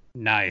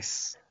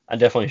 Nice. I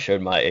definitely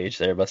showed my age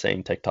there by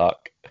saying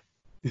TikTok.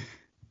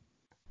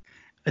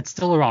 It's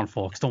still around,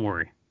 folks. Don't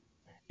worry.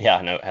 Yeah,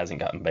 I know it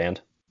hasn't gotten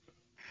banned.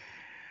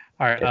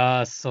 All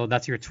right. So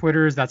that's your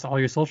Twitters. That's all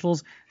your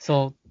socials.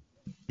 So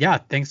yeah,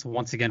 thanks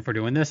once again for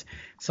doing this.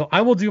 So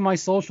I will do my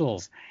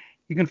socials.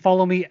 You can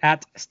follow me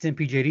at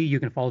StimpyJD.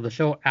 You can follow the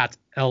show at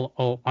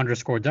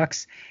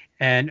LO_Ducks.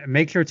 And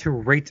make sure to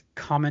rate,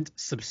 comment,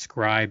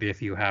 subscribe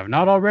if you have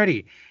not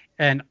already.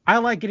 And I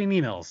like getting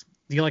emails.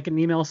 Do you like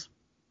getting emails?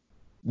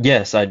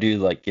 Yes, I do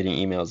like getting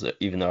emails,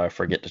 even though I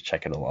forget to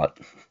check it a lot.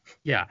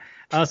 Yeah.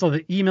 So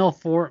the email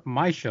for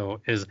my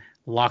show is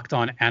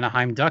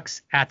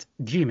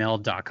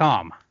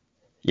lockedonanaheimducks@gmail.com.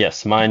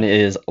 Yes, mine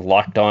is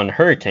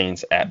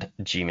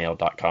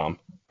lockedonhurricanes@gmail.com.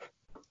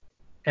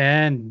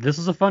 And this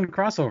was a fun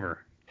crossover.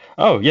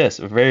 Oh, yes,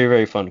 a very,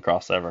 very fun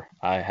crossover.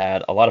 I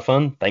had a lot of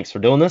fun. Thanks for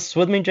doing this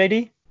with me,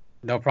 JD.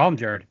 No problem,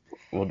 Jared.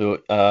 We'll do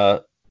it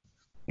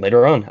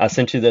later on. I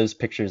sent you those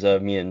pictures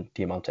of me and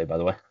Diamante, by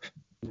the way.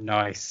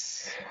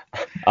 Nice.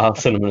 I'll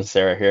send them to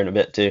Sarah here in a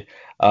bit, too.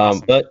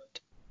 Awesome. But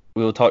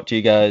we will talk to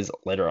you guys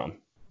later on.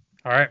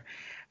 All right.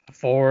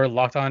 For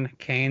Locked On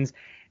Canes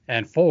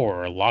and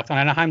for Locked On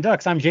Anaheim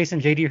Ducks, I'm Jason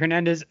JD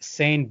Hernandez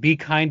saying be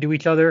kind to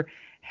each other.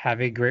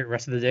 Have a great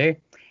rest of the day.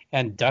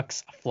 And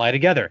Ducks fly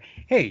together.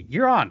 Hey,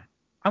 you're on.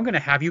 I'm going to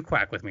have you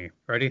quack with me.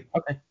 Ready?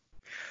 Okay.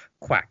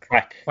 Quack.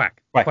 Quack.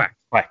 Quack. Quack. Quack.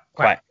 Quack. Quack.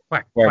 Quack.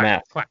 Quack. Wear a Quack.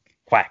 mask. Quack.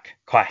 Quack.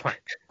 Quack.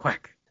 Quack.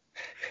 Quack.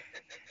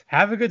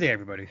 Have a good day,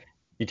 everybody.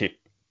 You too.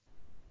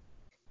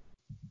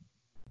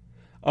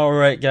 All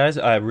right, guys,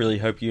 I really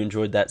hope you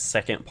enjoyed that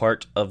second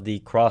part of the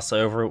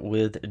crossover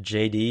with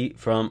JD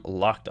from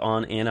Locked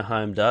On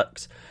Anaheim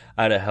Ducks.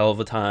 I had a hell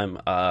of a time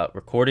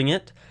recording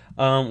it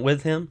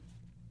with him.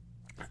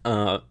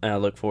 And I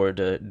look forward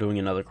to doing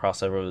another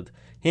crossover with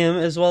him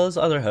as well as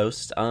other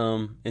hosts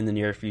in the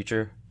near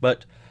future.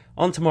 But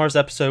on tomorrow's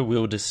episode, we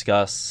will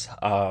discuss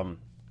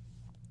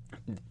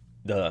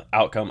the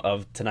outcome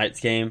of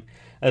tonight's game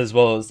as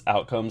well as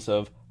outcomes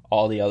of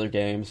all the other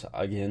games.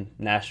 Again,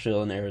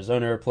 Nashville and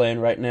Arizona are playing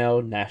right now.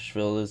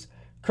 Nashville is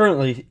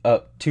currently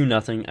up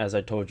 2-0, as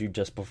I told you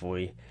just before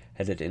we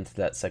headed into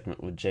that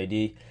segment with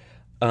JD.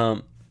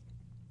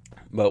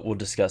 But we'll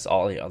discuss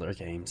all the other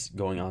games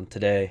going on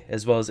today,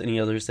 as well as any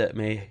others that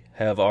may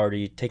have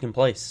already taken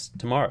place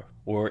tomorrow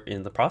or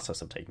in the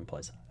process of taking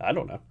place. I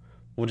don't know.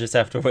 We'll just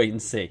have to wait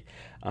and see.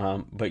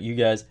 But you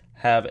guys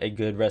have a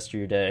good rest of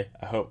your day.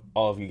 I hope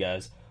all of you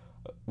guys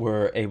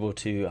were able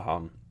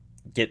to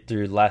get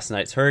through last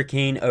night's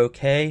hurricane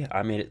okay.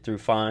 I made it through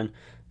fine.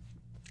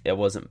 It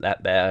wasn't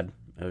that bad.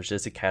 It was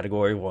just a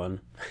Category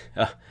 1.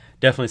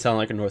 Definitely sound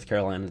like a North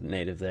Carolina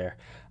native there.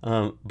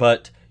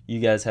 But you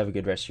guys have a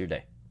good rest of your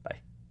day.